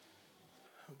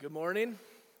Good morning.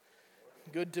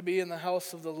 Good to be in the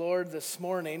house of the Lord this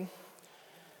morning.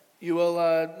 You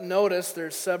will notice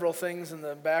there's several things in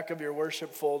the back of your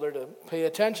worship folder to pay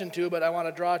attention to, but I want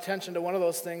to draw attention to one of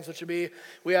those things, which would be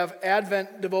we have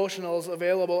Advent devotionals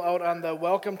available out on the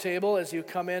welcome table as you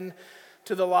come in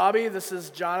to the lobby. This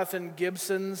is Jonathan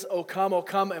Gibson's O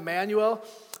Come, Emmanuel,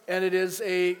 and it is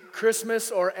a Christmas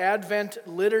or Advent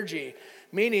liturgy,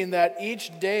 meaning that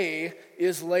each day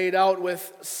is laid out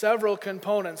with several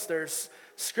components. There's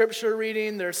scripture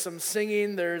reading, there's some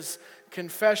singing, there's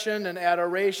confession and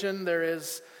adoration, there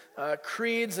is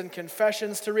creeds and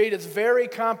confessions to read. It's very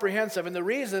comprehensive, and the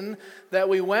reason that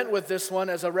we went with this one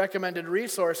as a recommended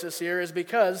resource this year is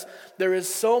because there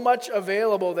is so much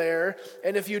available there,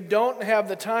 and if you don't have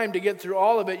the time to get through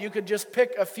all of it, you could just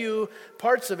pick a few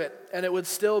parts of it, and it would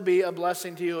still be a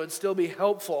blessing to you. It would still be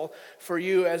helpful for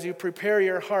you as you prepare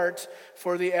your heart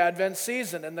for the Advent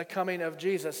season and the coming of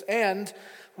Jesus. And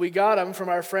we got them from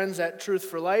our friends at Truth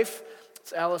for Life.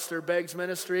 It's Alistair Begg's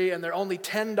ministry, and they're only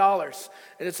 $10.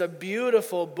 And it's a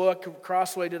beautiful book.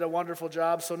 Crossway did a wonderful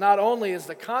job. So not only is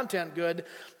the content good,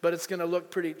 but it's going to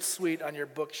look pretty sweet on your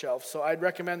bookshelf. So I'd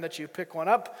recommend that you pick one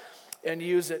up and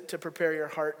use it to prepare your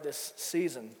heart this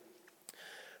season.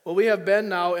 Well, we have been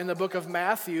now in the book of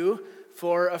Matthew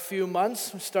for a few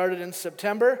months. We started in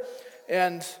September,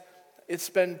 and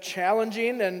it's been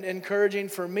challenging and encouraging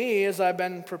for me as I've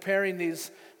been preparing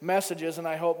these messages, and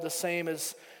I hope the same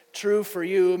is true for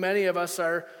you. Many of us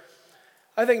are,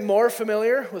 I think, more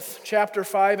familiar with chapter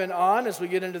 5 and on as we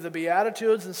get into the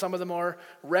Beatitudes and some of the more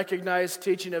recognized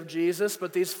teaching of Jesus.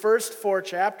 But these first 4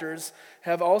 chapters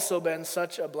have also been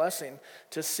such a blessing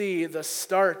to see the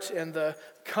start and the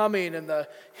coming and the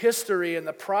history and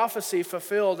the prophecy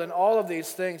fulfilled and all of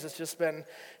these things.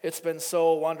 It's been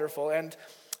so wonderful. And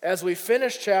as we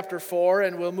finish chapter 4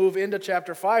 and we'll move into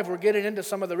chapter 5, we're getting into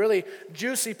some of the really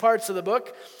juicy parts of the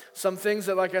book. Some things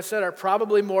that, like I said, are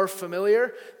probably more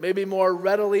familiar, maybe more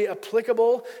readily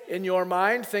applicable in your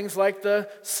mind. Things like the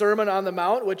Sermon on the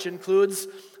Mount, which includes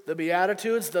the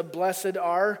Beatitudes, the Blessed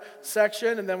Are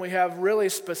section, and then we have really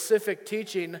specific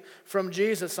teaching from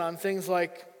Jesus on things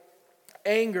like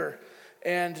anger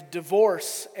and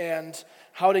divorce and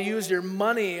how to use your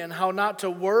money and how not to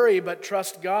worry but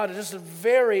trust God. It's just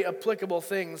very applicable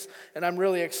things, and I'm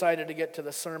really excited to get to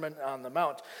the Sermon on the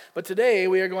Mount. But today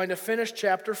we are going to finish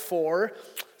chapter 4,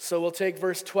 so we'll take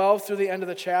verse 12 through the end of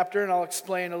the chapter, and I'll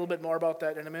explain a little bit more about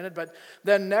that in a minute. But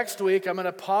then next week I'm going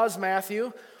to pause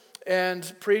Matthew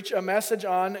and preach a message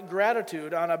on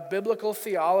gratitude, on a biblical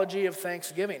theology of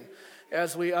thanksgiving,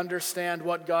 as we understand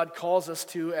what God calls us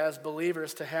to as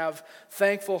believers, to have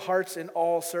thankful hearts in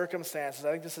all circumstances.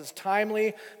 I think this is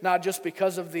timely, not just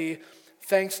because of the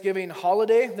Thanksgiving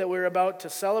holiday that we're about to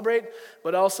celebrate,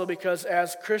 but also because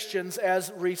as Christians,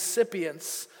 as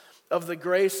recipients of the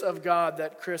grace of God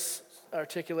that Chris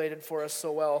articulated for us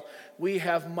so well, we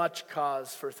have much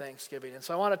cause for thanksgiving. And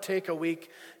so I want to take a week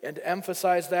and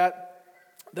emphasize that.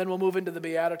 Then we'll move into the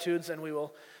Beatitudes and we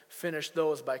will finish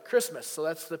those by Christmas. So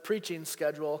that's the preaching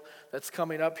schedule that's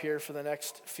coming up here for the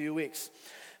next few weeks.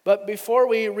 But before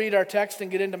we read our text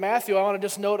and get into Matthew, I want to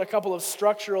just note a couple of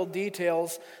structural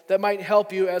details that might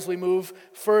help you as we move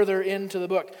further into the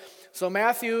book. So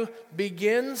Matthew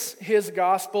begins his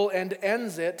gospel and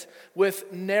ends it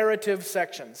with narrative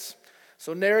sections.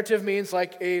 So narrative means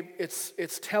like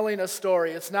it's telling a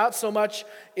story. It's not so much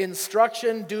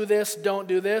instruction, do this, don't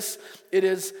do this. It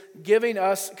is giving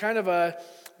us kind of a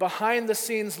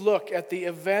behind-the-scenes look at the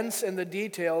events and the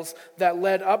details that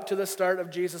led up to the start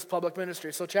of Jesus' public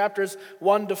ministry. So chapters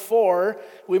 1 to 4,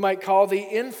 we might call the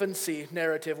infancy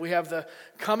narrative. We have the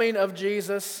coming of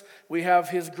Jesus, we have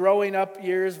his growing up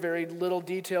years, very little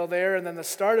detail there, and then the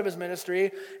start of his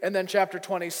ministry, and then chapter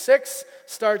 26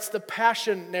 starts the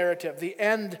passion narrative, the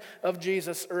end of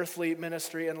Jesus' earthly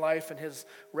ministry and life and his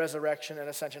resurrection and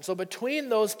ascension. So between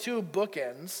those two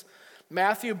bookends,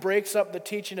 Matthew breaks up the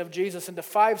teaching of Jesus into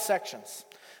 5 sections.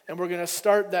 And we're going to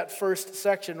start that first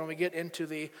section when we get into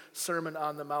the Sermon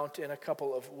on the Mount in a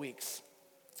couple of weeks.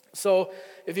 So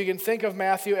if you can think of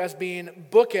Matthew as being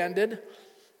bookended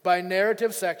by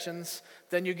narrative sections,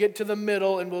 then you get to the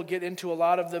middle and we'll get into a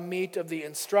lot of the meat of the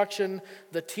instruction,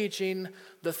 the teaching,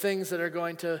 the things that are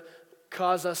going to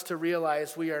cause us to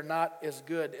realize we are not as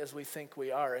good as we think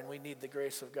we are, and we need the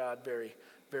grace of God very,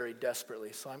 very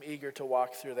desperately. So I'm eager to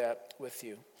walk through that with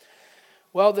you.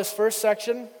 Well, this first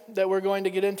section that we're going to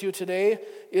get into today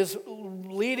is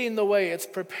leading the way. It's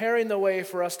preparing the way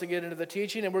for us to get into the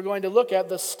teaching, and we're going to look at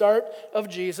the start of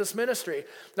Jesus' ministry.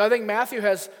 Now, I think Matthew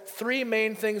has three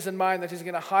main things in mind that he's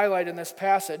going to highlight in this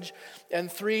passage, and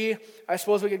three, I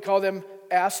suppose we could call them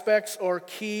aspects or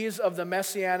keys of the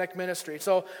messianic ministry.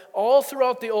 So all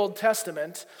throughout the Old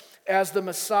Testament, as the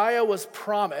Messiah was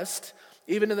promised,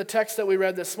 even in the text that we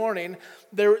read this morning,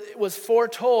 there was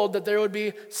foretold that there would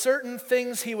be certain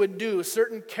things he would do,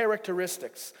 certain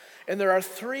characteristics. And there are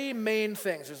three main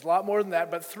things. There's a lot more than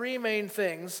that, but three main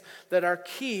things that are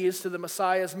keys to the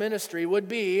Messiah's ministry would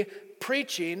be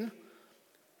preaching,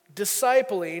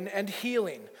 discipling, and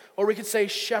healing. Or we could say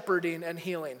shepherding and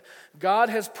healing. God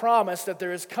has promised that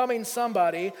there is coming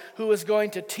somebody who is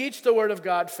going to teach the word of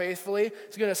God faithfully.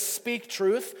 He's going to speak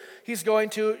truth. He's going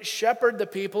to shepherd the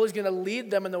people. He's going to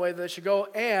lead them in the way that they should go.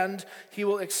 And he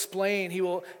will explain, he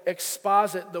will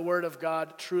exposit the word of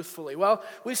God truthfully. Well,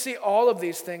 we see all of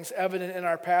these things evident in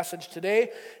our passage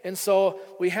today. And so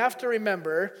we have to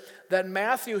remember that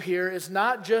Matthew here is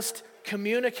not just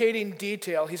communicating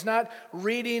detail. He's not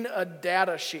reading a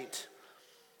data sheet.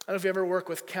 I don't know if you ever work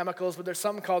with chemicals, but there's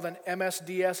something called an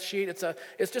MSDS sheet.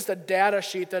 It's just a data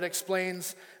sheet that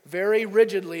explains very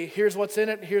rigidly, here's what's in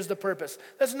it, here's the purpose.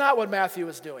 That's not what Matthew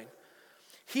is doing.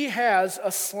 He has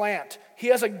a slant. He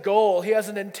has a goal. He has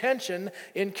an intention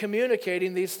in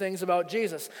communicating these things about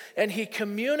Jesus. And he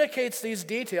communicates these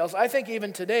details, I think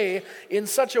even today, in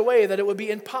such a way that it would be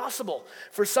impossible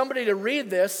for somebody to read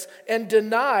this and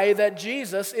deny that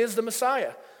Jesus is the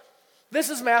Messiah. This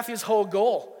is Matthew's whole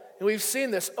goal. And we've seen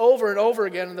this over and over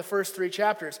again in the first three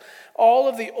chapters. All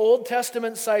of the Old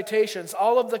Testament citations,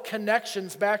 all of the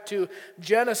connections back to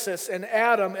Genesis and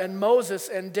Adam and Moses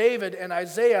and David and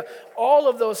Isaiah, all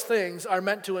of those things are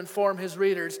meant to inform his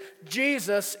readers.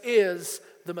 Jesus is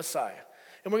the Messiah.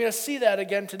 And we're going to see that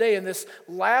again today in this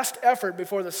last effort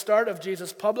before the start of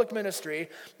Jesus' public ministry.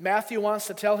 Matthew wants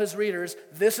to tell his readers,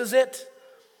 this is it.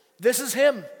 This is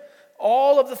him.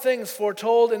 All of the things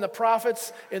foretold in the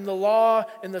prophets, in the law,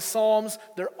 in the Psalms,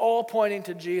 they're all pointing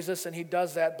to Jesus, and he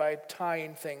does that by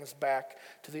tying things back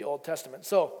to the Old Testament.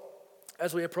 So,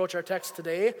 as we approach our text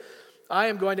today, I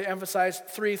am going to emphasize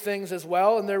three things as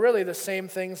well, and they're really the same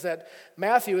things that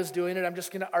Matthew is doing, and I'm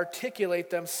just going to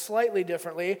articulate them slightly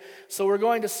differently. So we're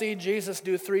going to see Jesus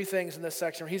do three things in this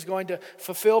section. He's going to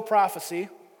fulfill prophecy,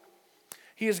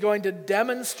 he is going to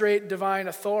demonstrate divine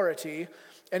authority,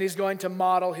 and he's going to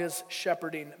model his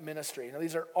shepherding ministry. Now,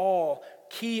 these are all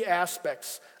key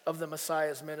aspects of the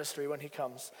Messiah's ministry when he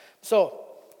comes. So,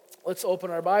 let's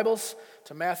open our Bibles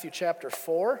to Matthew chapter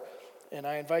 4, and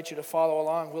I invite you to follow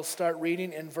along. We'll start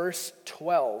reading in verse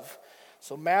 12.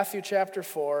 So, Matthew chapter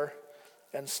 4,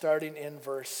 and starting in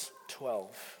verse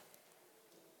 12.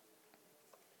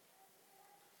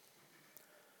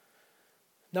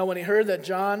 Now, when he heard that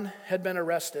John had been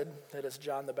arrested, that is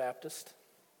John the Baptist,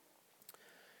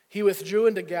 he withdrew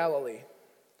into Galilee,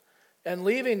 and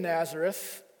leaving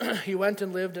Nazareth, he went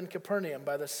and lived in Capernaum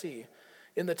by the sea,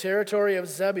 in the territory of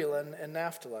Zebulun and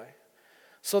Naphtali,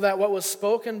 so that what was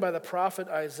spoken by the prophet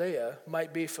Isaiah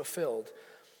might be fulfilled.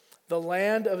 The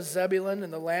land of Zebulun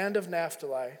and the land of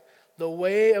Naphtali, the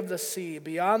way of the sea,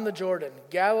 beyond the Jordan,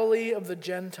 Galilee of the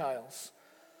Gentiles.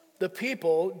 The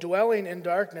people dwelling in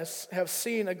darkness have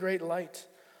seen a great light.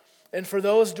 And for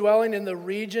those dwelling in the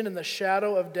region in the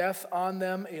shadow of death, on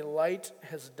them a light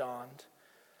has dawned.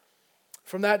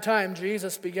 From that time,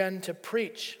 Jesus began to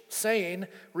preach, saying,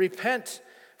 "Repent,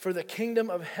 for the kingdom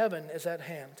of heaven is at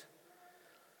hand."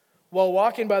 While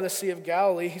walking by the Sea of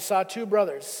Galilee, he saw two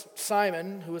brothers,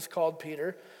 Simon, who was called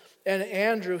Peter, and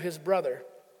Andrew, his brother,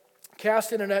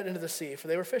 casting a net into the sea, for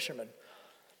they were fishermen.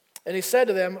 And he said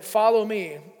to them, "Follow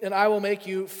me, and I will make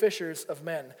you fishers of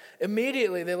men."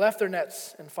 Immediately they left their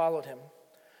nets and followed him.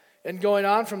 And going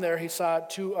on from there, he saw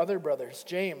two other brothers,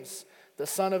 James, the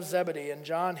son of Zebedee, and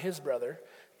John, his brother,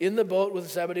 in the boat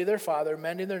with Zebedee their father,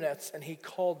 mending their nets, and he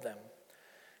called them.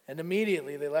 And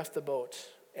immediately they left the boat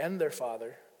and their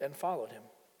father and followed him.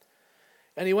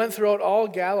 And he went throughout all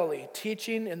Galilee,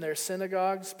 teaching in their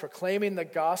synagogues, proclaiming the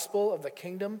gospel of the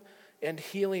kingdom, and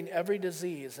healing every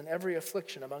disease and every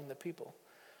affliction among the people.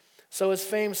 So his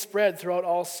fame spread throughout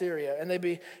all Syria, and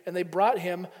they brought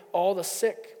him all the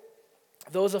sick,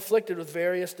 those afflicted with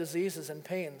various diseases and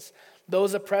pains,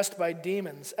 those oppressed by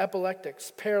demons,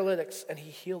 epileptics, paralytics, and he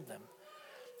healed them.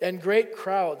 And great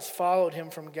crowds followed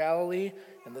him from Galilee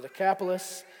and the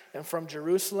Decapolis, and from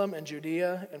Jerusalem and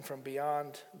Judea, and from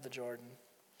beyond the Jordan.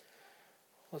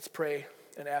 Let's pray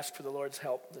and ask for the Lord's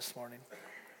help this morning.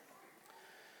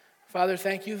 Father,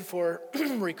 thank you for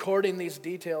recording these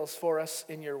details for us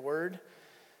in your word.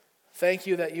 Thank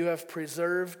you that you have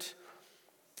preserved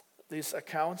these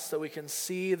accounts so we can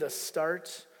see the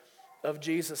start of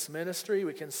Jesus' ministry.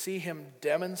 We can see him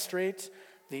demonstrate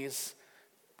these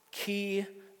key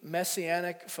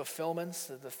messianic fulfillments.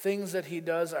 The things that he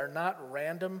does are not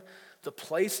random. The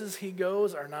places he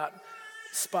goes are not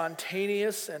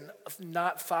spontaneous and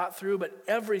not thought through, but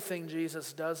everything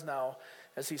Jesus does now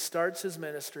as he starts his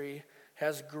ministry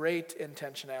has great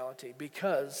intentionality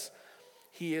because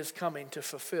he is coming to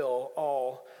fulfill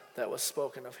all that was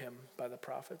spoken of him by the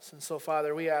prophets. And so,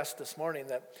 Father, we ask this morning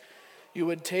that you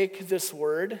would take this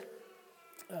word,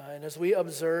 and as we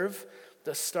observe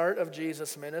the start of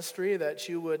Jesus' ministry, that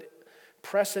you would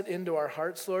press it into our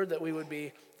hearts, Lord, that we would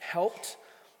be helped,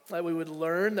 that we would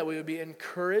learn, that we would be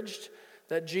encouraged,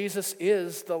 that Jesus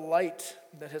is the light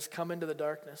that has come into the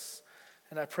darkness.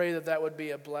 And I pray that that would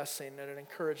be a blessing and an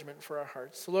encouragement for our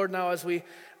hearts. So, Lord, now as we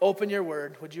open your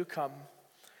word, would you come?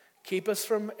 Keep us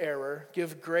from error.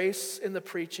 Give grace in the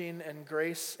preaching and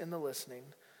grace in the listening.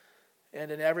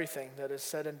 And in everything that is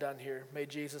said and done here, may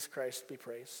Jesus Christ be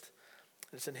praised.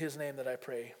 It's in his name that I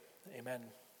pray. Amen.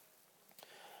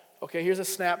 Okay, here's a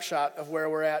snapshot of where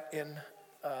we're at in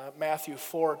Matthew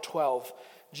 4:12.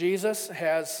 Jesus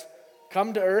has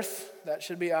come to earth. That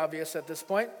should be obvious at this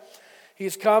point.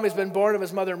 He's come, he's been born of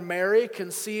his mother Mary,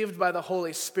 conceived by the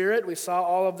Holy Spirit. We saw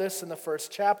all of this in the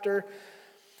first chapter.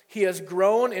 He has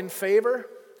grown in favor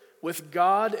with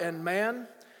God and man.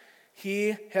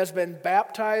 He has been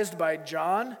baptized by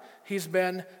John. He's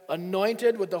been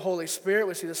anointed with the Holy Spirit.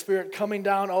 We see the Spirit coming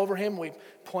down over him. We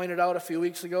pointed out a few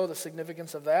weeks ago the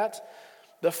significance of that.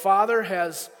 The Father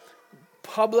has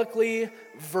publicly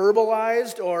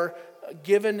verbalized or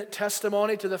given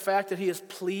testimony to the fact that he is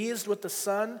pleased with the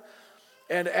Son.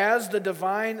 And as the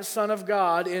divine Son of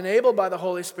God, enabled by the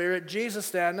Holy Spirit, Jesus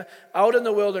then, out in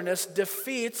the wilderness,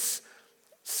 defeats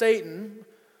Satan,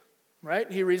 right?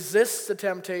 He resists the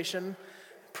temptation,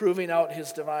 proving out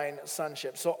his divine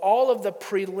sonship. So all of the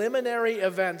preliminary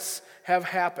events have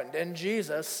happened, and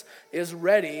Jesus is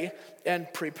ready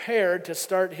and prepared to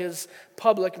start his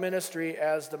public ministry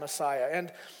as the Messiah.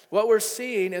 And what we're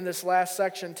seeing in this last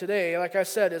section today, like I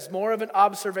said, is more of an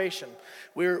observation.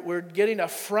 We're getting a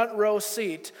front row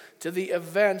seat to the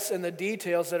events and the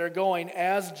details that are going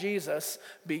as Jesus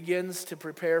begins to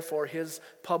prepare for his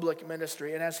public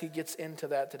ministry and as he gets into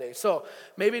that today. So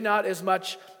maybe not as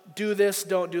much do this,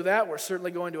 don't do that. We're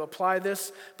certainly going to apply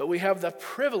this, but we have the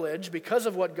privilege, because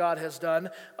of what God has done,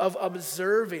 of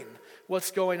observing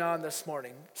what's going on this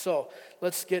morning. So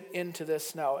let's get into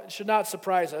this now. It should not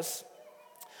surprise us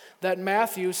that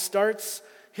Matthew starts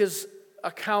his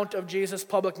account of Jesus'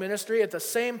 public ministry at the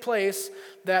same place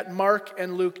that Mark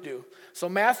and Luke do. So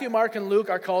Matthew, Mark, and Luke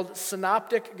are called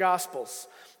synoptic gospels.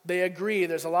 They agree.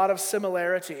 There's a lot of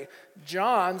similarity.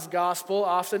 John's gospel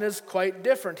often is quite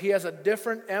different. He has a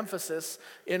different emphasis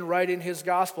in writing his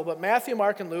gospel. But Matthew,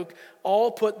 Mark, and Luke all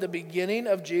put the beginning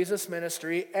of Jesus'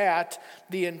 ministry at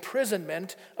the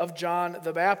imprisonment of John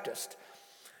the Baptist.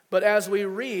 But as we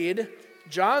read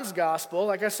John's gospel,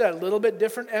 like I said, a little bit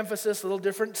different emphasis, a little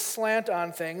different slant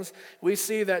on things. We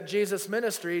see that Jesus'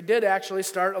 ministry did actually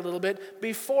start a little bit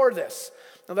before this.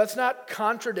 Now, that's not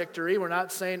contradictory. We're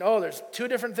not saying, oh, there's two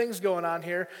different things going on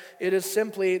here. It is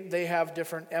simply they have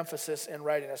different emphasis in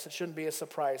writing this. It shouldn't be a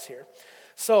surprise here.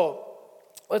 So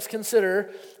let's consider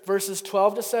verses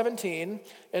 12 to 17,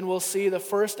 and we'll see the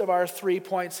first of our 3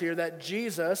 points here, that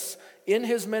Jesus, in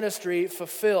his ministry,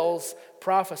 fulfills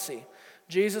prophecy.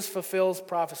 Jesus fulfills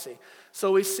prophecy.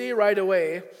 So we see right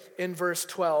away in verse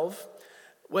 12,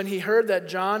 when he heard that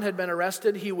John had been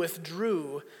arrested, he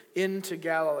withdrew into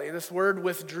Galilee. This word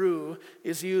withdrew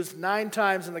is used 9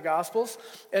 times in the Gospels,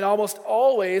 and almost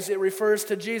always it refers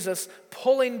to Jesus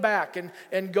pulling back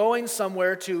and going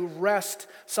somewhere to rest,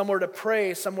 somewhere to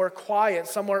pray, somewhere quiet,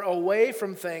 somewhere away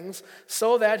from things,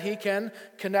 so that he can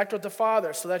connect with the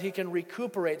Father, so that he can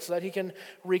recuperate, so that he can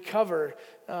recover,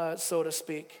 so to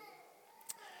speak.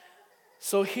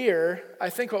 So here,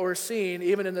 I think what we're seeing,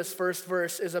 even in this first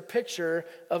verse, is a picture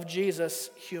of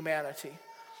Jesus' humanity.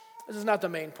 This is not the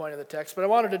main point of the text, but I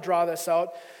wanted to draw this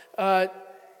out. The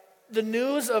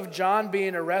news of John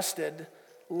being arrested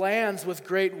lands with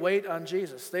great weight on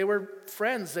Jesus. They were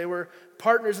friends. They were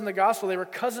partners in the gospel. They were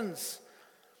cousins.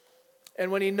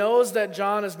 And when he knows that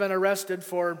John has been arrested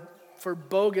for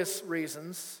bogus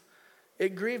reasons,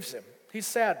 it grieves him. He's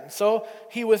saddened. So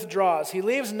he withdraws. He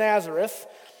leaves Nazareth,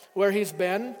 where he's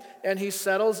been, and he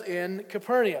settles in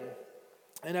Capernaum.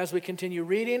 And as we continue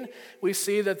reading, we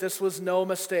see that this was no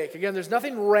mistake. Again, there's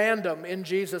nothing random in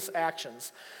Jesus'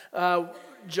 actions.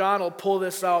 John will pull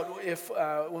this out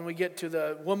when we get to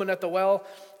the woman at the well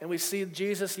and we see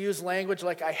Jesus use language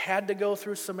like, I had to go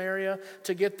through Samaria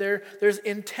to get there. There's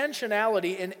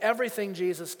intentionality in everything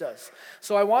Jesus does.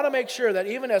 So I want to make sure that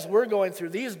even as we're going through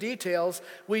these details,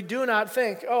 we do not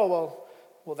think, oh,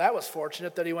 well, that was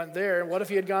fortunate that he went there. What if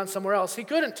he had gone somewhere else? He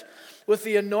couldn't. With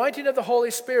the anointing of the Holy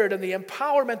Spirit and the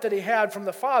empowerment that he had from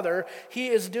the Father, he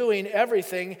is doing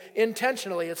everything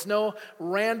intentionally. It's no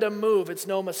random move. It's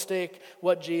no mistake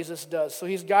what Jesus does. So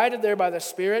he's guided there by the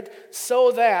Spirit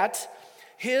so that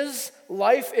his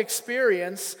life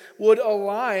experience would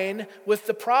align with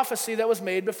the prophecy that was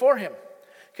made before him.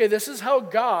 Okay, this is how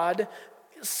God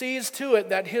sees to it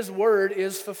that his word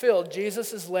is fulfilled.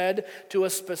 Jesus is led to a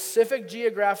specific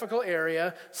geographical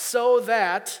area so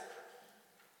that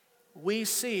we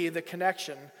see the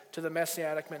connection to the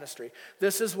messianic ministry.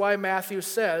 This is why Matthew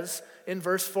says in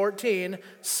verse 14,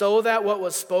 so that what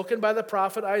was spoken by the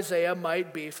prophet Isaiah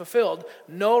might be fulfilled.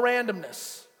 No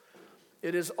randomness.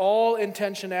 It is all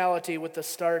intentionality with the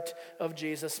start of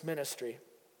Jesus' ministry.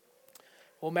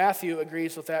 Well, Matthew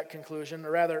agrees with that conclusion,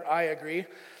 or rather, I agree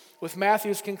with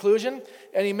Matthew's conclusion,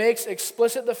 and he makes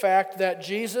explicit the fact that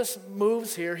Jesus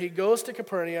moves here. He goes to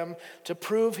Capernaum to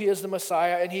prove he is the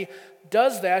Messiah, and he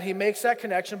does that. He makes that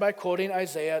connection by quoting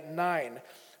Isaiah 9,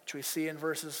 which we see in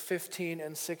verses 15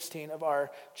 and 16 of our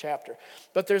chapter.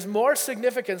 But there's more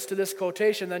significance to this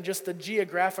quotation than just the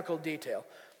geographical detail.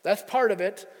 That's part of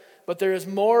it, but there is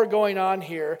more going on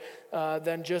here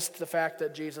than just the fact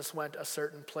that Jesus went a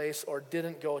certain place or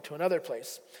didn't go to another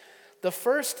place. The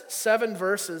first 7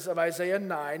 verses of Isaiah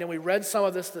 9, and we read some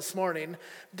of this morning,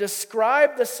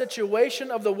 describe the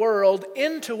situation of the world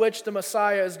into which the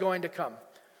Messiah is going to come.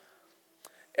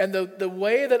 And the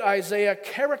way that Isaiah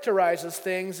characterizes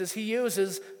things is he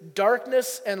uses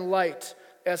darkness and light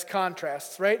as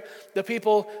contrasts, right? The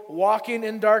people walking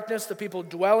in darkness, the people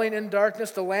dwelling in darkness,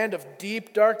 the land of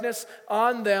deep darkness,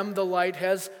 on them the light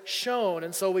has shone.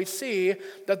 And so we see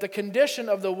that the condition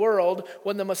of the world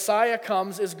when the Messiah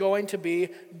comes is going to be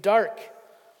dark.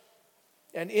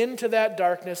 And into that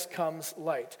darkness comes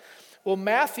light. Well,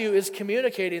 Matthew is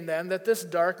communicating then that this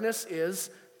darkness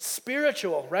is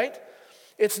spiritual, right?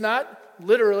 It's not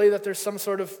literally that there's some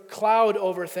sort of cloud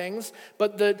over things,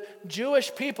 but the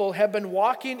Jewish people have been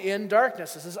walking in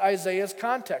darkness. This is Isaiah's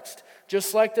context.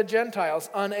 Just like the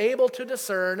Gentiles, unable to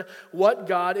discern what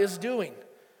God is doing,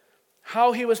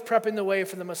 how he was prepping the way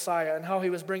for the Messiah, and how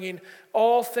he was bringing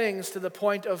all things to the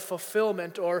point of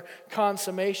fulfillment or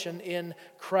consummation in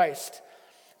Christ.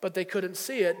 But they couldn't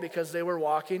see it because they were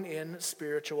walking in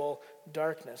spiritual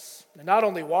darkness. And not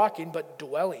only walking, but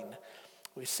dwelling.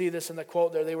 We see this in the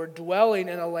quote there. They were dwelling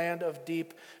in a land of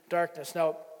deep darkness.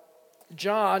 Now,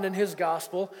 John in his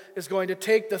gospel is going to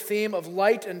take the theme of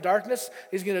light and darkness.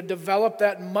 He's going to develop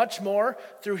that much more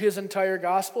through his entire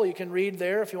gospel. You can read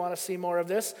there if you want to see more of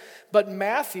this. But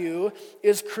Matthew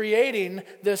is creating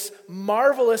this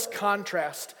marvelous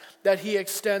contrast that he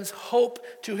extends hope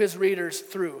to his readers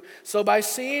through. So by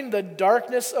seeing the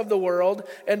darkness of the world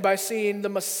and by seeing the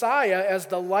Messiah as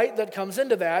the light that comes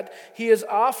into that, he is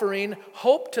offering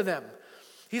hope to them.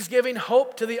 He's giving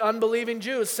hope to the unbelieving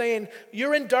Jews, saying,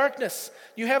 you're in darkness.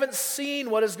 You haven't seen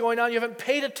what is going on. You haven't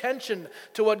paid attention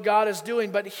to what God is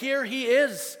doing. But here he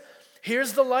is.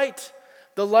 Here's the light.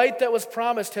 The light that was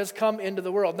promised has come into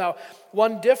the world. Now,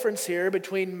 one difference here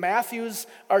between Matthew's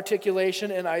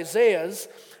articulation and Isaiah's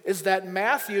is that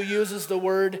Matthew uses the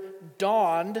word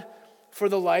dawned for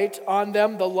the light. On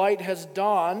them the light has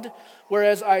dawned,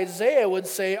 whereas Isaiah would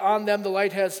say, on them the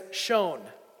light has shone.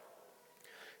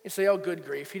 You say, oh, good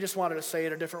grief. He just wanted to say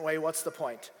it a different way. What's the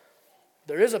point?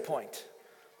 There is a point.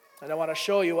 And I want to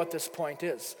show you what this point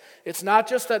is. It's not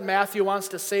just that Matthew wants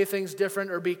to say things different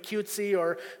or be cutesy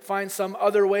or find some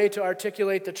other way to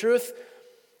articulate the truth.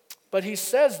 But he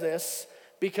says this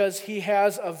because he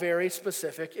has a very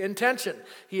specific intention.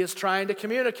 He is trying to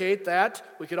communicate that,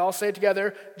 we could all say it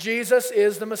together, Jesus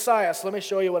is the Messiah. So let me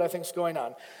show you what I think is going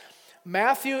on.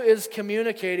 Matthew is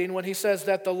communicating when he says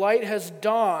that the light has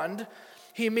dawned.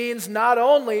 He means not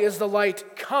only is the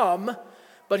light come,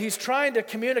 but he's trying to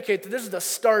communicate that this is the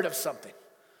start of something.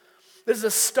 This is the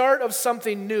start of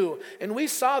something new. And we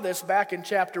saw this back in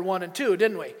chapter 1 and 2,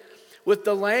 didn't we? With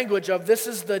the language of this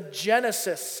is the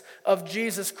genesis of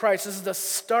Jesus Christ. This is the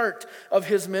start of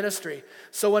his ministry.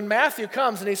 So when Matthew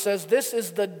comes and he says this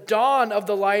is the dawn of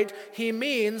the light, he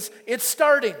means it's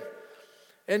starting.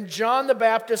 And John the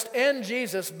Baptist and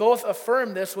Jesus both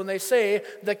affirm this when they say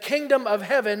the kingdom of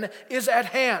heaven is at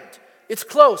hand. It's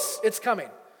close. It's coming.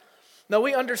 Now,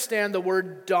 we understand the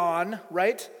word dawn,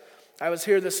 right? I was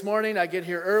here this morning. I get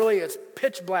here early. It's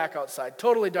pitch black outside,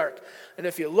 totally dark. And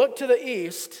if you look to the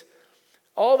east,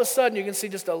 all of a sudden you can see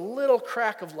just a little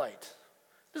crack of light.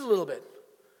 Just a little bit.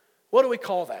 What do we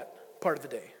call that part of the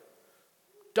day?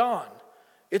 Dawn.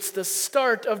 It's the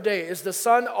start of day. Is the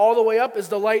sun all the way up? Is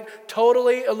the light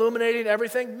totally illuminating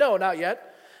everything? No, not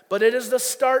yet. But it is the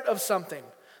start of something.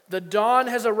 The dawn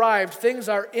has arrived. Things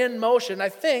are in motion. I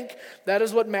think that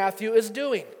is what Matthew is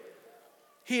doing.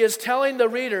 He is telling the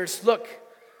readers, look,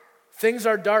 things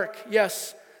are dark,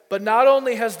 yes, but not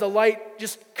only has the light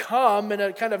just come in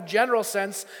a kind of general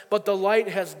sense, but the light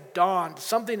has dawned.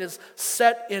 Something is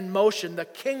set in motion. The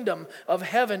kingdom of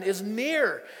heaven is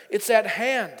near. It's at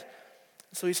hand.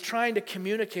 So he's trying to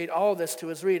communicate all this to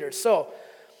his readers. So,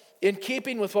 in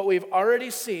keeping with what we've already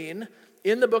seen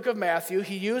in the book of Matthew,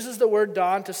 he uses the word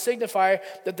dawn to signify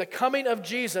that the coming of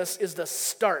Jesus is the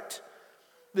start.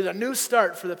 A new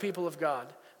start for the people of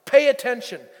God. Pay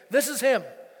attention. This is him.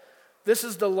 This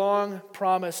is the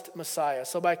long-promised Messiah.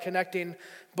 So by connecting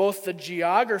both the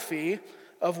geography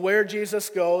of where Jesus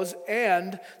goes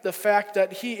and the fact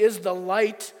that he is the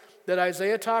light that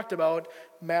Isaiah talked about,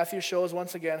 Matthew shows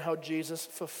once again how Jesus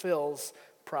fulfills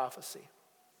prophecy.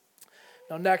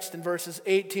 Now next, in verses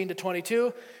 18 to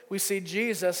 22, we see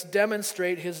Jesus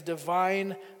demonstrate his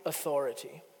divine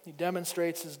authority. He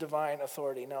demonstrates his divine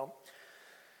authority. Now,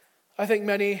 I think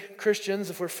many Christians,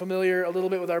 if we're familiar a little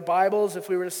bit with our Bibles, if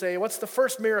we were to say, what's the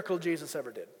first miracle Jesus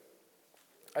ever did?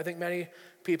 I think many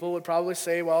people would probably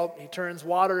say, well, he turns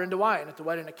water into wine at the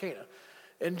wedding of Cana.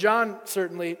 And John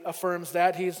certainly affirms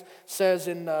that. He says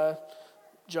in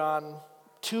John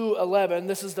 2:11,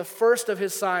 this is the first of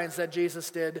his signs that Jesus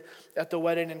did at the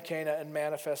wedding in Cana and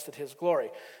manifested his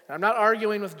glory. And I'm not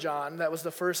arguing with John. That was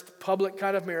the first public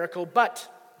kind of miracle, but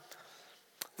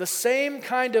the same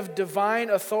kind of divine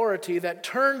authority that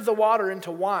turned the water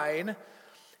into wine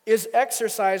is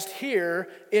exercised here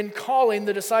in calling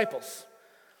the disciples.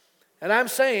 And I'm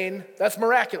saying that's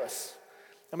miraculous.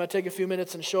 I'm going to take a few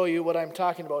minutes and show you what I'm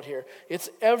talking about here. It's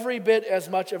every bit as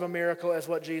much of a miracle as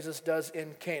what Jesus does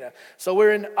in Cana. So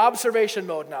we're in observation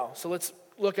mode now. So let's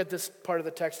look at this part of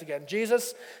the text again.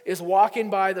 Jesus is walking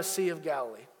by the Sea of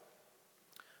Galilee.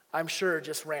 I'm sure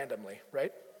just randomly,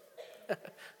 right?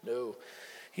 No.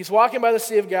 He's walking by the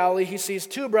Sea of Galilee. He sees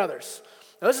two brothers.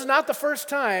 Now, this is not the first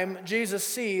time Jesus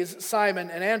sees Simon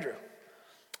and Andrew.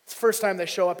 It's the first time they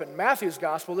show up in Matthew's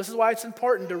gospel. This is why it's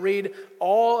important to read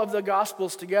all of the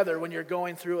gospels together when you're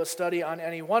going through a study on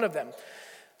any one of them.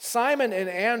 Simon and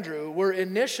Andrew were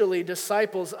initially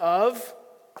disciples of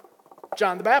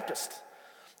John the Baptist.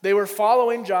 They were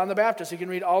following John the Baptist. You can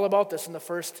read all about this in the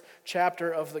first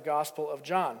chapter of the Gospel of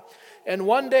John. And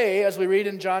one day, as we read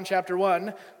in John chapter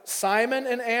 1, Simon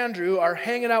and Andrew are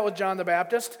hanging out with John the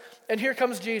Baptist, and here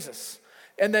comes Jesus.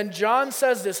 And then John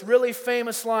says this really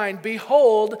famous line,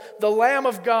 "Behold, the Lamb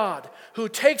of God, who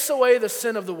takes away the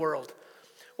sin of the world."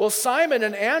 Well, Simon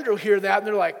and Andrew hear that, and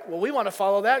they're like, well, we want to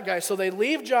follow that guy. So they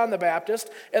leave John the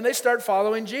Baptist, and they start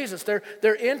following Jesus.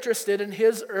 They're interested in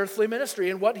his earthly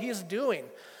ministry and what he's doing.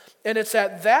 And it's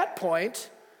at that point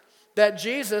that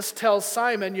Jesus tells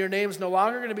Simon, your name's no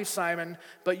longer going to be Simon,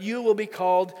 but you will be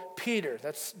called Peter.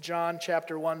 That's John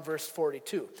chapter 1, verse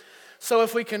 42. So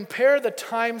if we compare the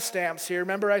timestamps here,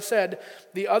 remember I said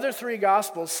the other three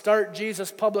Gospels start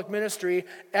Jesus' public ministry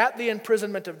at the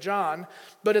imprisonment of John,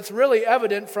 but it's really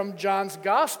evident from John's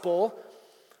Gospel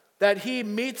that he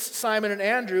meets Simon and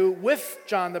Andrew with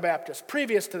John the Baptist,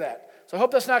 previous to that. So I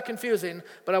hope that's not confusing,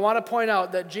 but I want to point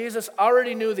out that Jesus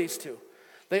already knew these two.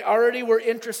 They already were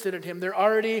interested in him. They're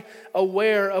already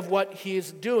aware of what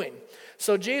he's doing.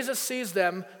 So Jesus sees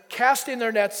them casting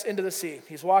their nets into the sea.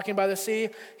 He's walking by the sea.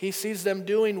 He sees them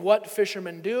doing what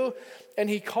fishermen do, and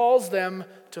he calls them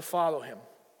to follow him.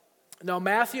 Now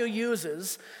Matthew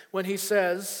uses, when he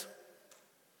says,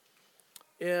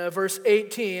 verse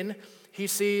 18, he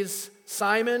sees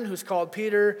Simon, who's called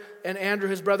Peter, and Andrew,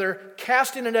 his brother,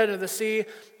 casting a net into the sea.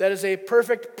 That is a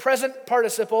perfect present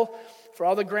participle for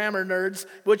all the grammar nerds,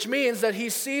 which means that he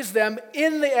sees them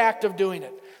in the act of doing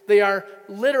it. They are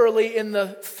literally in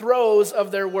the throes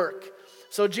of their work.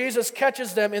 So Jesus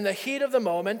catches them in the heat of the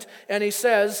moment, and he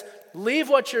says, leave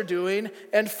what you're doing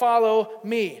and follow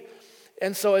me.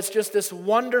 And so it's just this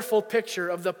wonderful picture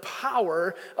of the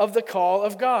power of the call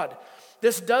of God.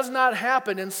 This does not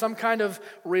happen in some kind of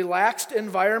relaxed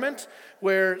environment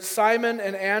where Simon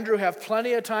and Andrew have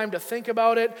plenty of time to think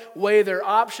about it, weigh their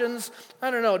options.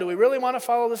 I don't know, do we really want to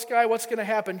follow this guy? What's going to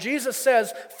happen? Jesus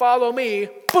says, follow me.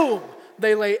 Boom!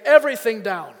 They lay everything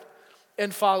down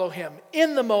and follow him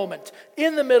in the moment,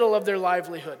 in the middle of their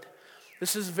livelihood.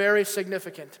 This is very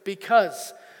significant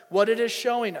because what it is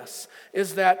showing us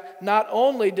is that not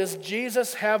only does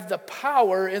Jesus have the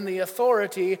power and the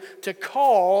authority to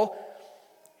call,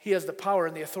 he has the power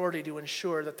and the authority to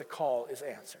ensure that the call is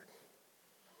answered.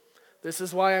 This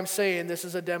is why I'm saying this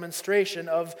is a demonstration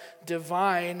of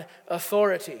divine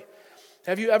authority.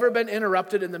 Have you ever been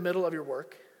interrupted in the middle of your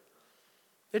work?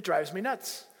 It drives me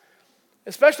nuts.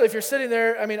 Especially if you're sitting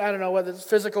there, I don't know whether it's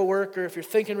physical work or if you're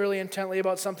thinking really intently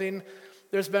about something.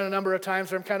 There's been a number of times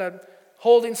where I'm kind of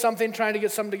holding something, trying to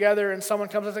get something together, and someone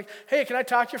comes and is like, hey, can I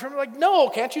talk to you for a minute? I'm like, no,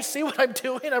 can't you see what I'm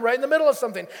doing? I'm right in the middle of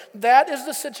something. That is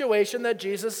the situation that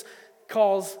Jesus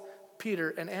calls Peter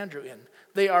and Andrew in.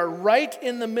 They are right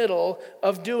in the middle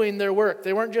of doing their work.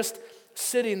 They weren't just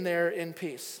sitting there in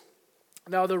peace.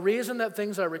 Now, the reason that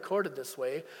things are recorded this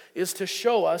way is to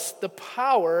show us the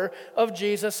power of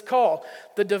Jesus' call,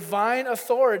 the divine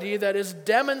authority that is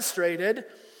demonstrated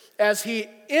as he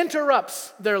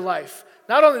interrupts their life.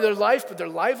 Not only their life, but their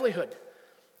livelihood.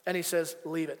 And he says,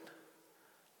 leave it.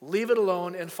 Leave it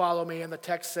alone and follow me. And the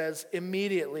text says,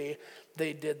 immediately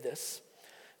they did this.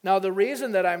 Now, the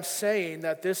reason that I'm saying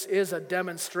that this is a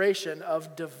demonstration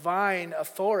of divine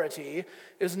authority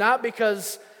is not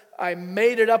because I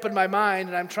made it up in my mind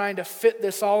and I'm trying to fit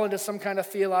this all into some kind of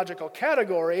theological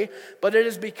category, but it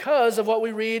is because of what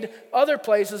we read other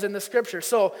places in the scripture.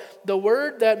 So the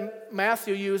word that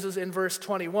Matthew uses in verse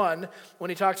 21, when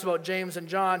he talks about James and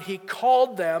John, he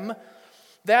called them.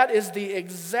 That is the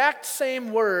exact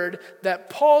same word that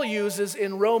Paul uses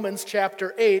in Romans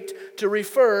chapter 8 to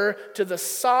refer to the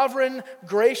sovereign,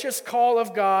 gracious call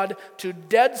of God to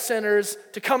dead sinners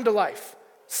to come to life.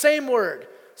 Same word.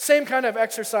 Same kind of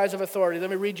exercise of authority. Let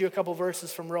me read you a couple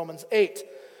verses from Romans 8.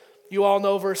 You all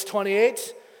know verse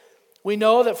 28. We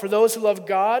know that for those who love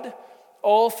God,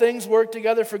 all things work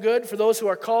together for good, for those who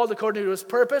are called according to his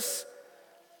purpose.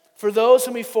 For those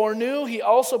whom he foreknew, he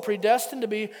also predestined to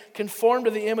be conformed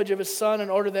to the image of his Son in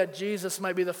order that Jesus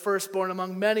might be the firstborn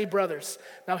among many brothers.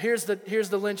 Now here's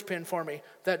the linchpin for me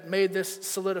that made this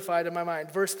solidified in my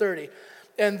mind. Verse 30.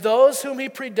 And those whom he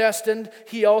predestined,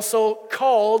 he also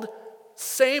called.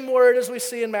 Same word as we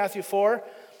see in Matthew 4.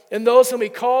 And those whom he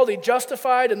called, he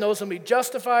justified. And those whom he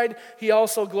justified, he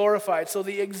also glorified. So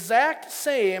the exact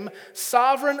same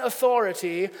sovereign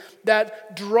authority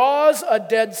that draws a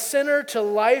dead sinner to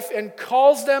life and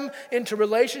calls them into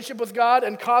relationship with God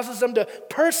and causes them to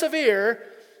persevere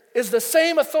is the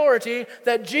same authority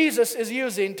that Jesus is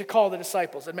using to call the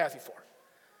disciples in Matthew 4.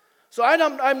 So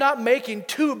I'm not making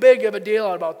too big of a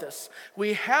deal about this.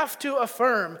 We have to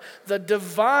affirm the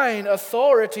divine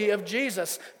authority of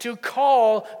Jesus to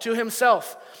call to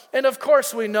himself. And of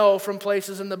course we know from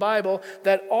places in the Bible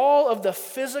that all of the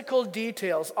physical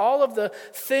details, all of the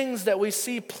things that we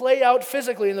see play out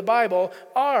physically in the Bible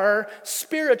are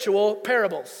spiritual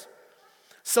parables.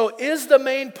 So is the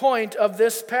main point of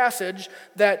this passage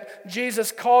that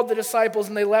Jesus called the disciples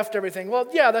and they left everything? Well,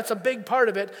 yeah, that's a big part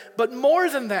of it. But more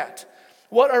than that,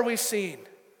 what are we seeing?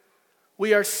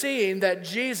 We are seeing that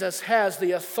Jesus has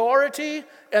the authority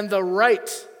and the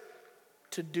right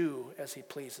to do as he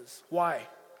pleases. Why?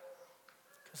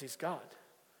 Because he's God.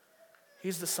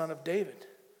 He's the Son of David.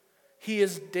 He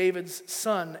is David's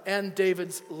son and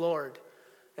David's Lord.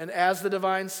 And as the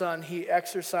divine Son, he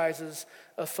exercises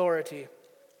authority.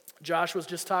 Josh was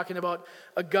just talking about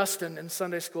Augustine in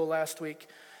Sunday school last week.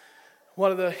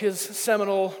 One of his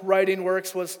seminal writing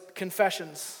works was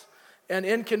Confessions. And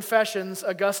in Confessions,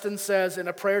 Augustine says in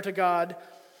a prayer to God,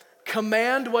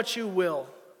 command what you will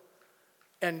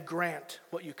and grant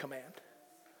what you command.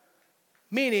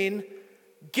 Meaning,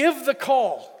 give the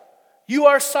call. You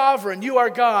are sovereign, you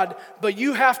are God, but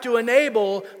you have to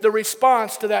enable the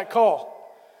response to that call.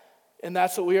 And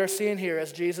that's what we are seeing here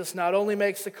as Jesus not only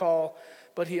makes the call,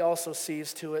 but he also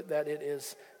sees to it that it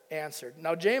is answered.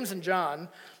 Now, James and John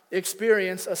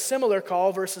experience a similar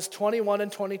call, verses 21 and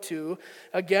 22.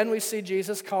 Again, we see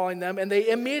Jesus calling them, and they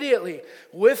immediately,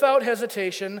 without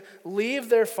hesitation, leave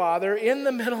their father in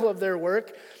the middle of their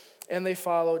work, and they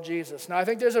follow Jesus. Now, I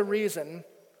think there's a reason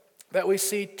that we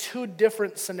see two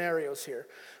different scenarios here.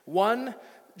 One,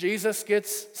 Jesus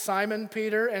gets Simon,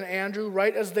 Peter, and Andrew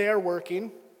right as they are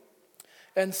working.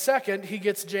 And second, he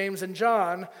gets James and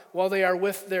John while they are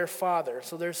with their father.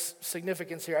 So there's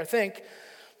significance here. I think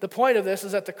the point of this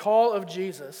is that the call of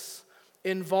Jesus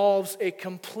involves a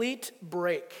complete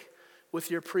break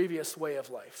with your previous way of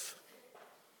life.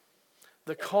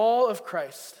 The call of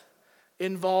Christ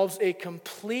involves a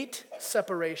complete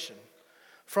separation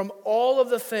from all of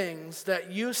the things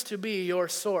that used to be your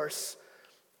source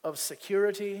of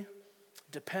security,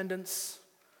 dependence,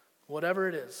 whatever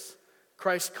it is.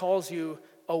 Christ calls you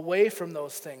away from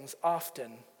those things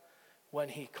often when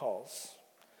he calls.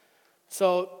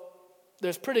 So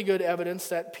there's pretty good evidence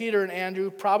that Peter and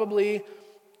Andrew probably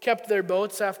kept their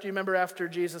boats after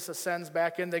Jesus ascends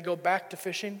back in. They go back to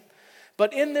fishing.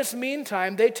 But in this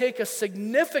meantime, they take a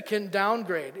significant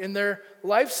downgrade in their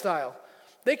lifestyle.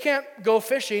 They can't go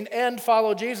fishing and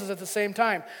follow Jesus at the same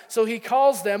time. So he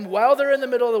calls them while they're in the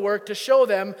middle of the work to show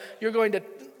them, you're going to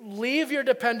leave your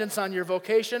dependence on your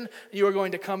vocation. You are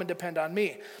going to come and depend on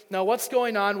me. Now, what's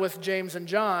going on with James and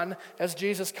John as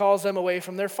Jesus calls them away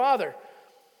from their father?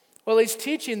 Well, he's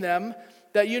teaching them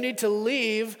that you need to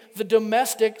leave the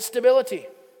domestic stability.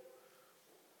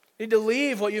 You need to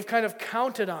leave what you've kind of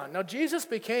counted on. Now, Jesus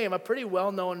became a pretty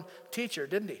well-known teacher,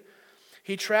 didn't he?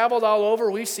 He traveled all over.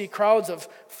 We see crowds of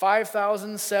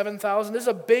 5,000, 7,000. This is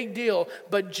a big deal.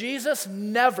 But Jesus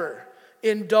never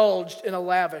indulged in a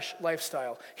lavish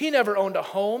lifestyle. He never owned a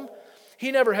home.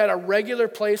 He never had a regular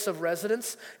place of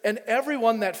residence. And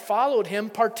everyone that followed him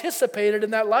participated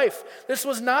in that life. This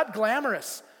was not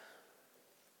glamorous.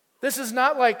 This is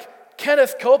not like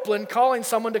Kenneth Copeland calling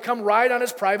someone to come ride on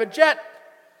his private jet,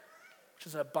 which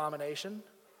is an abomination.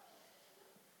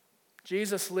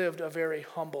 Jesus lived a very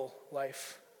humble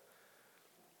life.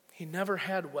 He never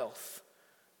had wealth,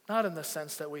 not in the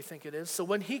sense that we think it is. So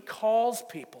when he calls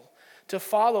people to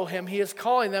follow him, he is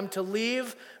calling them to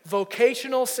leave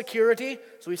vocational security,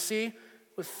 as we see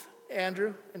with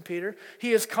Andrew and Peter.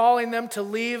 He is calling them to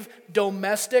leave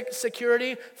domestic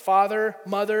security, father,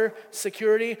 mother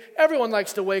security. Everyone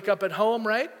likes to wake up at home,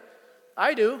 right?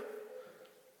 I do.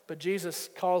 But Jesus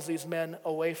calls these men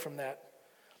away from that.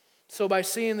 So by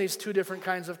seeing these two different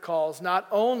kinds of calls, not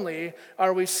only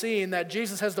are we seeing that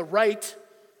Jesus has the right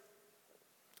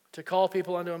to call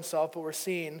people unto himself, but we're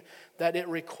seeing that it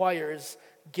requires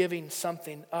giving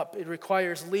something up. It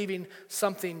requires leaving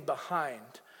something behind.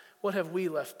 What have we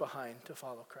left behind to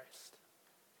follow Christ?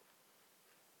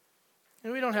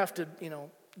 And we don't have to,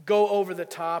 go over the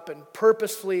top and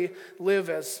purposefully live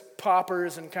as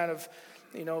paupers and kind of,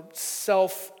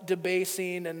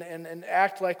 self-debasing and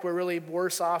act like we're really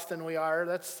worse off than we are.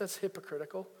 That's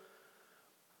hypocritical.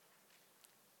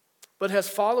 But has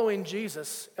following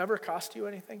Jesus ever cost you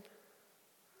anything?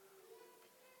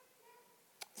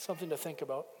 Something to think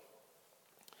about.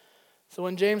 So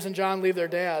when James and John leave their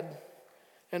dad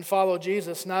and follow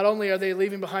Jesus, not only are they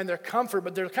leaving behind their comfort,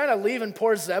 but they're kind of leaving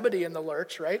poor Zebedee in the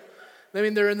lurch, right? I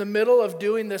mean, they're in the middle of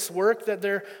doing this work that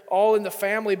they're all in the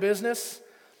family business,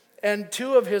 and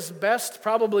two of his best,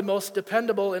 probably most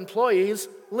dependable employees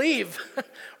leave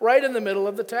right in the middle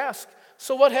of the task.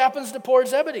 So what happens to poor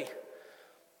Zebedee?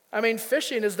 I mean,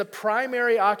 fishing is the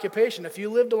primary occupation. If you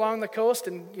lived along the coast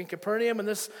in Capernaum in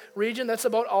this region, that's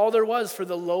about all there was for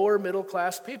the lower middle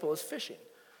class people is fishing.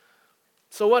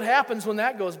 So what happens when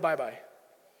that goes bye-bye?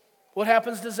 What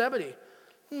happens to Zebedee?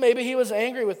 Maybe he was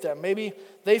angry with them. Maybe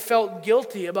they felt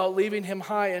guilty about leaving him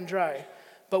high and dry.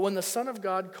 But when the Son of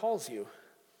God calls you,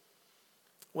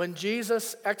 when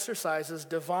Jesus exercises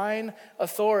divine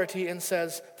authority and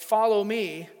says, "Follow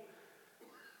me,"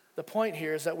 the point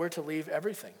here is that we're to leave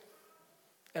everything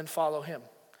and follow him.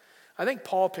 I think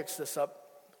Paul picks this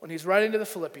up when he's writing to the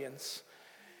Philippians,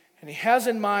 and he has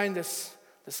in mind this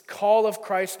call of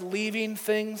Christ leaving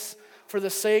things for the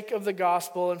sake of the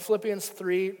gospel. In Philippians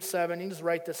 3:7, you can just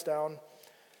write this down.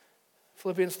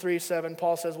 Philippians 3:7,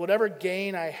 Paul says, "Whatever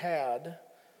gain I had,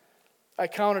 I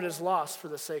counted as loss for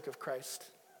the sake of Christ.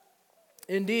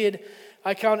 Indeed,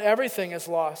 I count everything as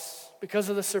loss because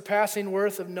of the surpassing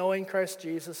worth of knowing Christ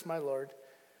Jesus my Lord.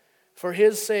 For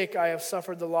his sake I have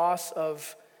suffered the loss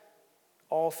of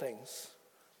all things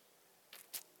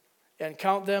and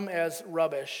count them as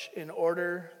rubbish in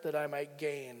order that I might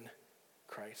gain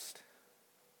Christ."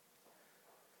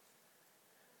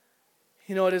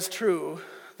 It is true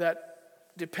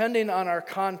that depending on our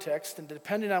context and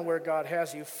depending on where God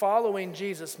has you, following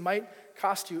Jesus might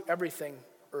cost you everything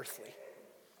earthly.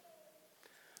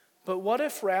 But what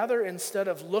if rather, instead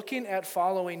of looking at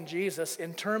following Jesus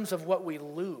in terms of what we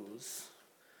lose,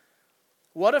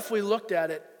 what if we looked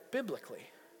at it biblically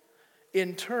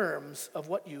in terms of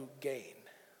what you gain?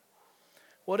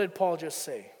 What did Paul just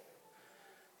say?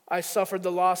 "I suffered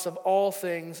the loss of all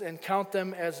things and count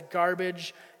them as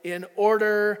garbage in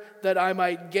order that I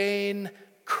might gain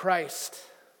Christ."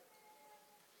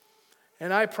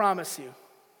 And I promise you,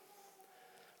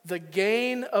 the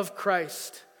gain of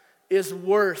Christ is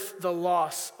worth the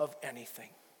loss of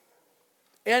anything.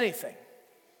 Anything.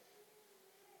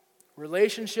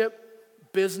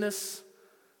 Relationship, business,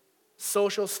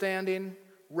 social standing,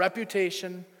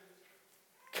 reputation.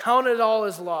 Count it all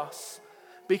as loss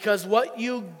Because what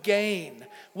you gain,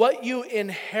 what you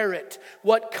inherit,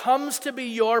 what comes to be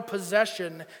your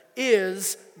possession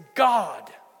is God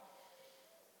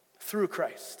through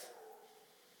Christ.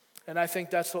 And I think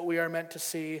that's what we are meant to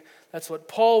see. That's what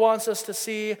Paul wants us to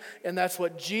see, and that's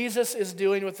what Jesus is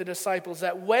doing with the disciples,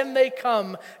 that when they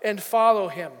come and follow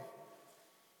him,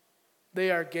 they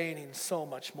are gaining so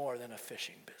much more than a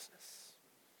fishing business.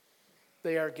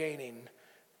 They are gaining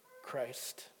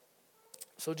Christ.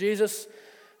 So Jesus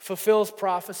fulfills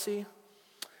prophecy.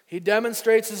 He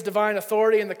demonstrates his divine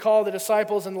authority in the call of the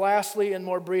disciples. And lastly, and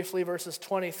more briefly, verses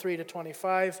 23 to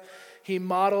 25, he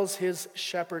models his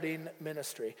shepherding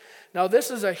ministry. Now, this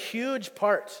is a huge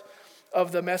part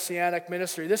of the messianic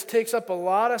ministry. This takes up a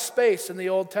lot of space in the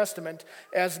Old Testament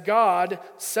as God,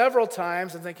 several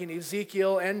times, I'm thinking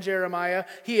Ezekiel and Jeremiah,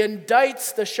 he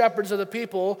indicts the shepherds of the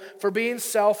people for being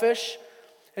selfish.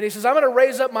 And he says, I'm going to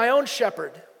raise up my own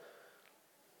shepherd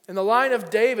in the line of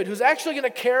David, who's actually going to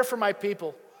care for my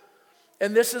people.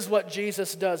 And this is what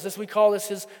Jesus does. We call this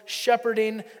his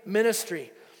shepherding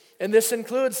ministry. And this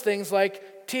includes things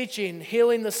like teaching,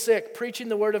 healing the sick, preaching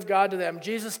the word of God to them.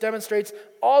 Jesus demonstrates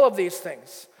all of these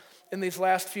things in these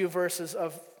last few verses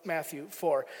of Matthew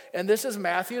 4. And this is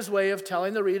Matthew's way of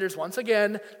telling the readers, once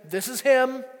again, this is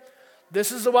him.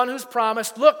 This is the one who's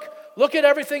promised. Look at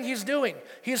everything he's doing.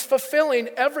 He's fulfilling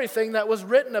everything that was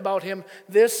written about him.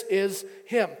 This is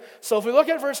him. So if we look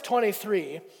at verse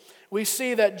 23, we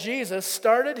see that Jesus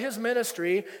started his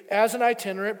ministry as an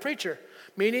itinerant preacher,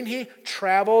 meaning he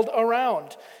traveled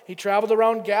around. He traveled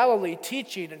around Galilee,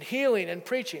 teaching and healing and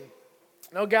preaching.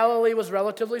 Now, Galilee was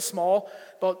relatively small,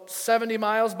 about 70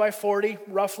 miles by 40,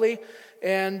 roughly,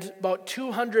 and about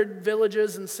 200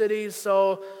 villages and cities.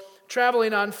 So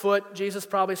traveling on foot, Jesus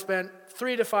probably spent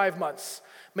 3 to 5 months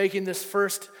making this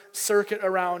first circuit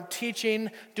around, teaching,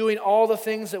 doing all the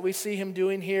things that we see him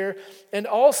doing here. And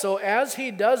also, as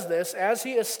he does this, as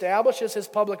he establishes his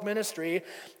public ministry,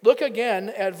 look again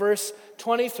at verse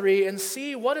 23 and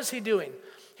see what is he doing.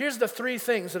 Here's the 3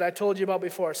 things that I told you about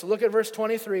before. So look at verse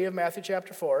 23 of Matthew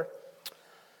chapter 4.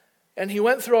 And he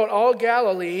went throughout all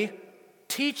Galilee,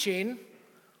 teaching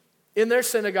in their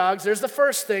synagogues. There's the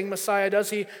first thing Messiah does.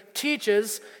 He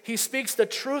teaches, he speaks the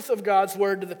truth of God's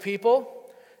word to the people,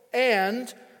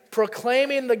 and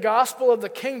proclaiming the gospel of the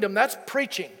kingdom. That's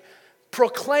preaching.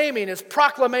 Proclaiming is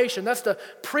proclamation. That's the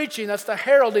preaching, that's the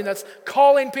heralding, that's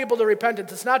calling people to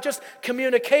repentance. It's not just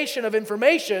communication of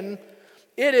information.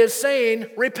 It is saying,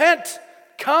 repent,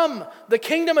 come, the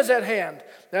kingdom is at hand.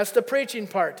 That's the preaching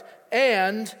part.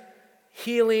 And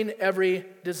healing every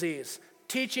disease.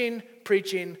 Teaching,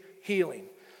 preaching, healing.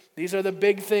 These are the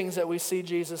big things that we see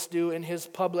Jesus do in his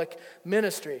public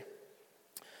ministry.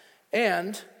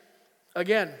 And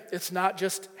again, it's not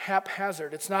just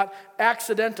haphazard. It's not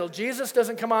accidental. Jesus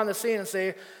doesn't come on the scene and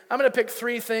say, I'm going to pick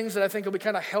 3 things that I think will be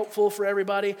kind of helpful for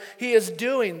everybody. He is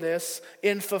doing this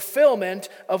in fulfillment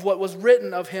of what was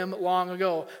written of him long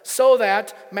ago, so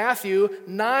that Matthew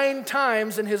 9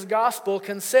 times in his gospel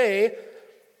can say,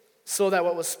 so that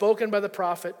what was spoken by the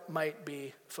prophet might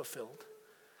be fulfilled.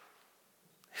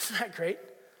 Isn't that great?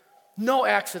 No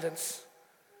accidents.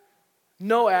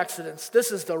 No accidents.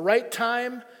 This is the right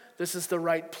time. This is the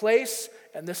right place,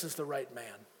 and this is the right man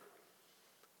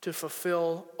to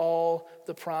fulfill all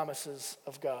the promises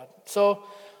of God. So,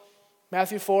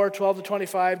 Matthew 4, 12 to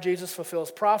 25, Jesus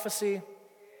fulfills prophecy.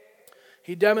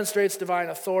 He demonstrates divine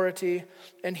authority,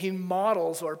 and he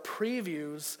models or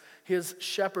previews his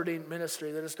shepherding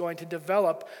ministry that is going to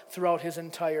develop throughout his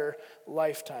entire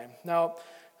lifetime. Now,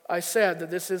 I said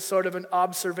that this is sort of an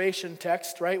observation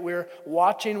text, right? We're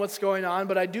watching what's going on,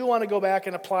 but I do want to go back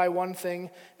and apply one thing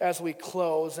as we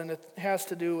close, and it has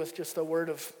to do with just a word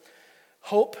of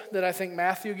hope that I think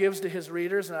Matthew gives to his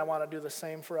readers, and I want to do the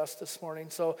same for us this morning.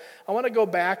 So I want to go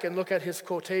back and look at his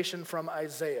quotation from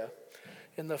Isaiah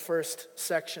in the first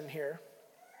section here.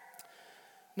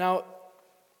 Now,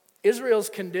 Israel's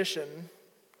condition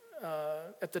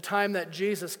at the time that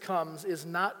Jesus comes is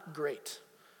not great,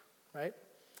 right?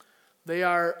 They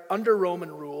are under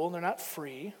Roman rule. They're not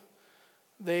free.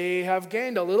 They have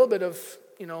gained a little bit of,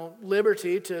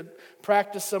 liberty to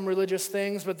practice some religious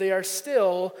things, but they are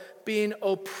still being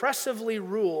oppressively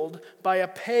ruled by a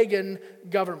pagan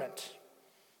government.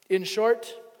 In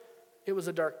short, it was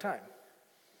a dark time,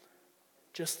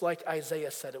 just like Isaiah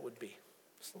said it would be.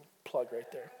 Just a plug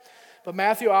right there. But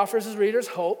Matthew offers his readers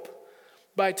hope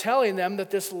by telling them that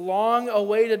this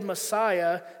long-awaited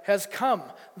Messiah has come.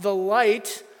 The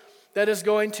light that is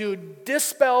going to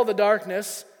dispel the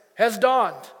darkness has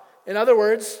dawned. In other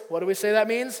words, what do we say that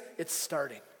means? It's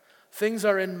starting. Things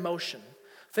are in motion.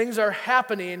 Things are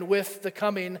happening with the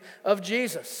coming of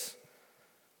Jesus.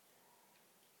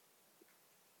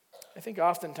 think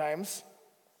oftentimes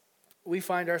we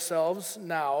find ourselves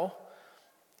now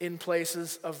in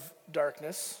places of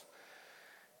darkness.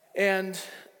 And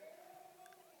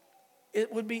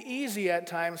it would be easy at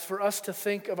times for us to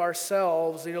think of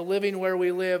ourselves, living where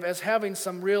we live, as having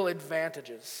some real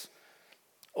advantages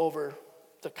over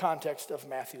the context of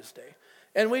Matthew's day.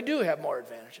 And we do have more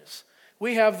advantages.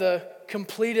 We have the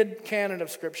completed canon of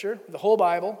Scripture, the whole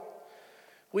Bible.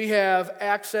 We have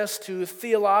access to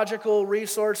theological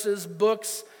resources,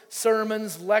 books,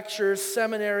 sermons, lectures,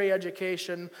 seminary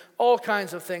education, all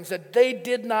kinds of things that they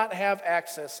did not have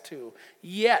access to.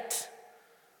 Yet,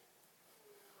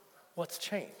 what's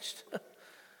changed?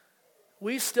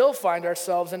 We still find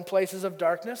ourselves in places of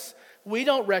darkness. We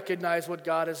don't recognize what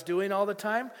God is doing all the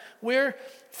time. We're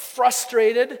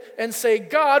frustrated and say,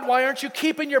 God, why aren't you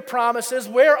keeping your promises?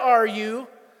 Where are you?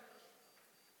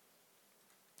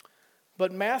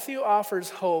 But Matthew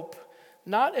offers hope,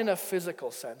 not in a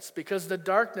physical sense, because the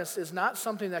darkness is not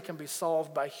something that can be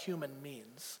solved by human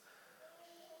means.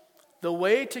 The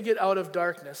way to get out of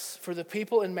darkness for the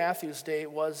people in Matthew's day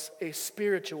was a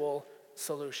spiritual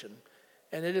solution,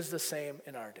 and it is the same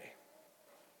in our day.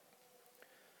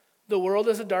 The world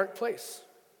is a dark place,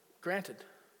 granted,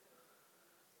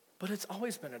 but it's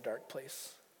always been a dark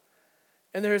place.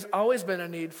 And there has always been a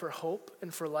need for hope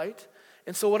and for light.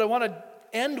 And so what I want to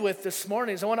end with this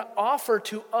morning is I want to offer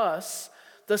to us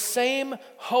the same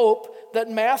hope that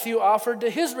Matthew offered to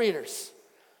his readers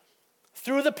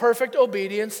through the perfect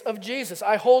obedience of Jesus.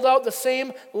 I hold out the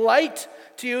same light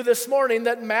to you this morning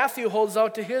that Matthew holds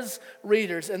out to his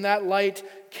readers, and that light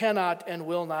cannot and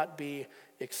will not be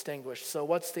extinguished. So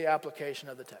what's the application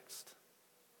of the text?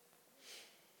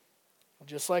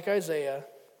 Just like Isaiah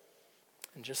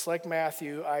and just like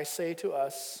Matthew, I say to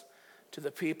us, to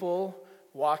the people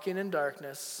walking in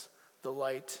darkness, the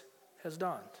light has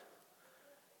dawned.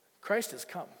 Christ has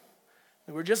come.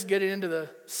 We're just getting into the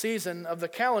season of the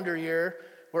calendar year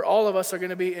where all of us are going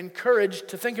to be encouraged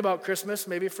to think about Christmas,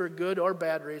 maybe for good or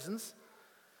bad reasons.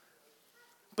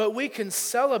 But we can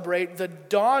celebrate the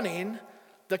dawning,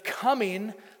 the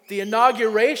coming, the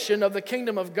inauguration of the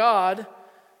kingdom of God,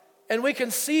 and we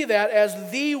can see that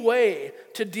as the way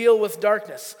to deal with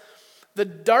darkness. The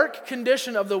dark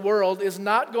condition of the world is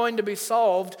not going to be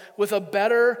solved with a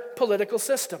better political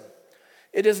system.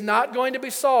 It is not going to be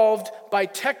solved by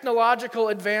technological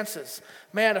advances.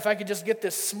 Man, if I could just get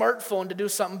this smartphone to do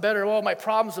something better, well, my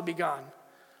problems would be gone.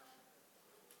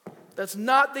 That's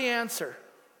not the answer.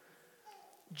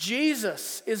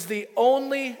 Jesus is the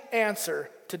only answer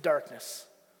to darkness.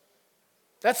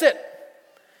 That's it.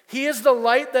 He is the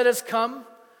light that has come.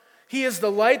 He is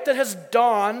the light that has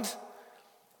dawned.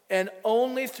 And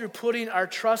only through putting our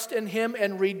trust in him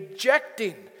and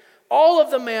rejecting all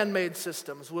of the man-made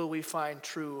systems will we find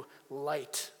true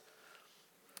light.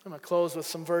 I'm going to close with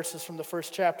some verses from the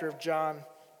first chapter of John.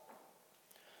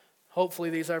 Hopefully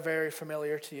these are very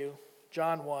familiar to you.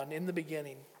 John 1, in the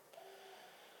beginning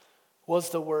was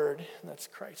the Word, and that's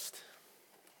Christ.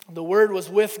 The Word was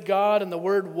with God, and the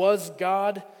Word was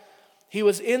God. He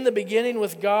was in the beginning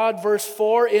with God. Verse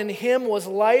 4, in him was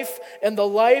life, and the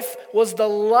life was the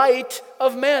light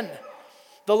of men.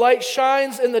 The light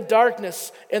shines in the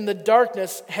darkness, and the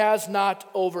darkness has not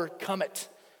overcome it.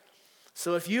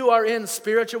 So if you are in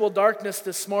spiritual darkness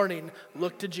this morning,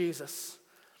 look to Jesus.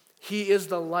 He is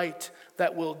the light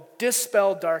that will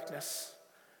dispel darkness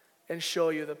and show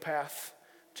you the path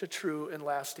to true and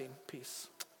lasting peace.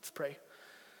 Let's pray.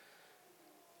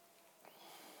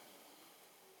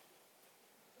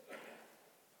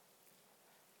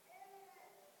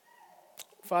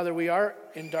 Father, we are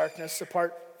in darkness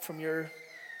apart from your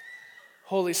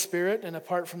Holy Spirit and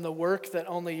apart from the work that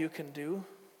only you can do.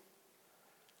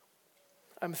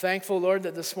 I'm thankful, Lord,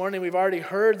 that this morning we've already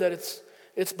heard that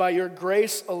it's by your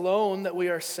grace alone that we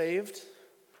are saved,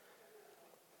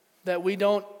 that we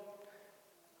don't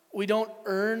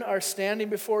earn our standing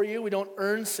before you, we don't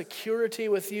earn security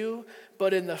with you,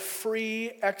 but in the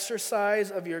free exercise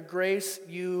of your grace,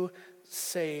 you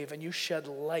save and you shed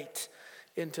light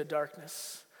into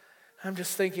darkness. I'm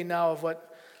just thinking now of what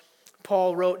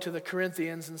Paul wrote to the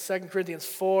Corinthians in 2 Corinthians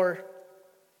 4,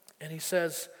 and he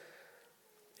says,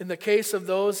 in the case of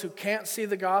those who can't see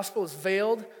the gospel is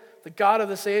veiled, the God of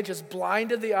this age has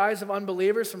blinded the eyes of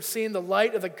unbelievers from seeing the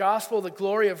light of the gospel, the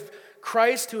glory of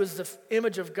Christ, who is the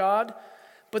image of God.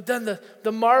 But then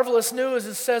the marvelous news,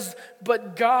 it says,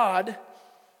 but God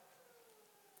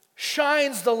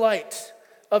shines the light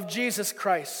of Jesus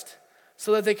Christ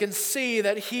so that they can see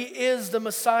that he is the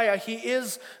Messiah, he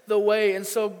is the way. And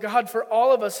so, God, for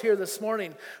all of us here this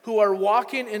morning who are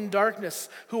walking in darkness,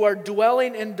 who are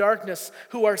dwelling in darkness,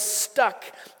 who are stuck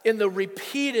in the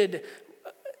repeated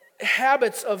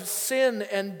habits of sin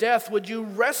and death, would you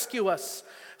rescue us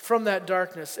from that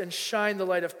darkness and shine the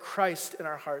light of Christ in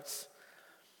our hearts?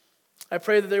 I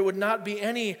pray that there would not be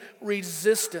any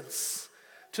resistance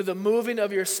to the moving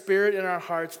of your Spirit in our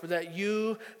hearts, but that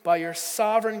you, by your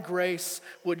sovereign grace,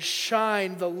 would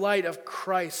shine the light of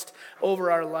Christ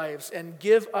over our lives and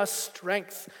give us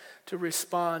strength to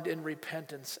respond in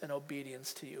repentance and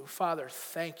obedience to you. Father,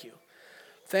 thank you.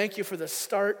 Thank you for the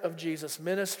start of Jesus'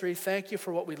 ministry. Thank you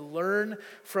for what we learn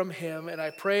from him. And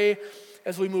I pray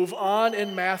as we move on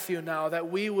in Matthew now that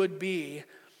we would be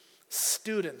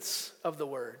students of the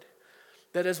word.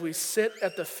 That as we sit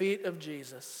at the feet of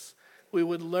Jesus, we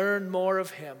would learn more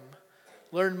of him,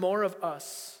 learn more of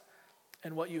us,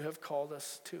 and what you have called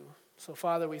us to. So,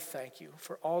 Father, we thank you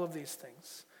for all of these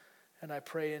things. And I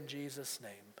pray in Jesus'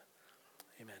 name,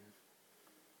 amen.